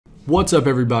What's up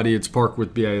everybody, it's Park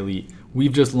with BI Elite.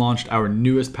 We've just launched our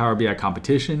newest Power BI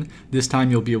competition. This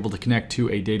time you'll be able to connect to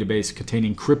a database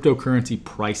containing cryptocurrency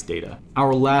price data.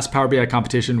 Our last Power BI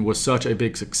competition was such a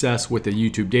big success with the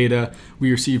YouTube data.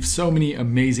 We received so many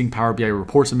amazing Power BI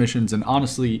report submissions, and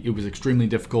honestly, it was extremely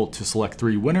difficult to select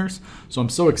 3 winners. So I'm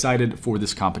so excited for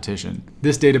this competition.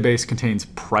 This database contains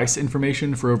price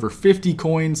information for over 50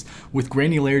 coins with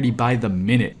granularity by the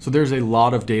minute. So there's a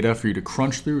lot of data for you to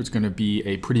crunch through. It's going to be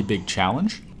a pretty big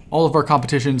challenge. All of our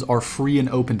competitions are free and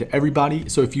open to everybody.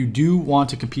 So if you do want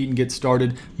to compete and get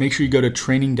started, make sure you go to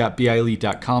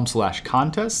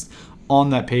training.bielite.com/contest. On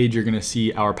that page, you're gonna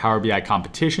see our Power BI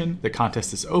competition. The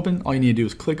contest is open. All you need to do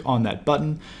is click on that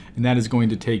button, and that is going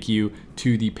to take you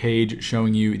to the page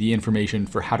showing you the information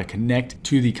for how to connect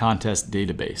to the contest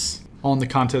database. On the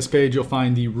contest page, you'll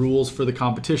find the rules for the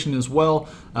competition as well.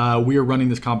 We are running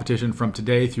this competition from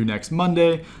today through next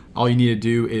Monday. All you need to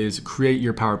do is create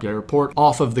your Power BI report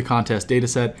off of the contest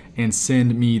dataset and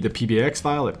send me the PBX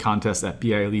file at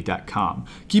contest@bielite.com.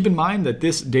 Keep in mind that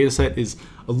this dataset is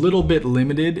a little bit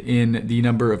limited in the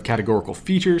number of categorical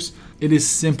features. It is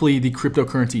simply the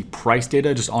cryptocurrency price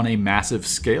data just on a massive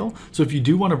scale. So if you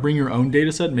do want to bring your own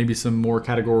dataset, maybe some more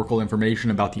categorical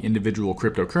information about the individual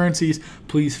cryptocurrencies,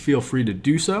 please feel free to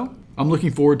do so. I'm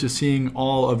looking forward to seeing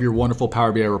all of your wonderful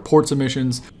Power BI report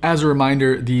submissions. As a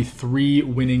reminder, the 3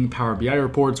 winning Power BI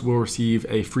reports will receive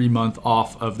a free month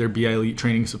off of their BI Elite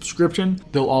training subscription.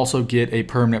 They'll also get a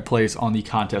permanent place on the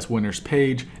contest winners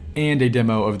page and a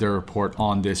demo of their report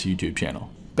on this YouTube channel.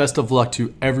 Best of luck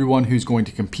to everyone who's going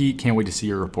to compete. Can't wait to see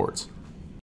your reports.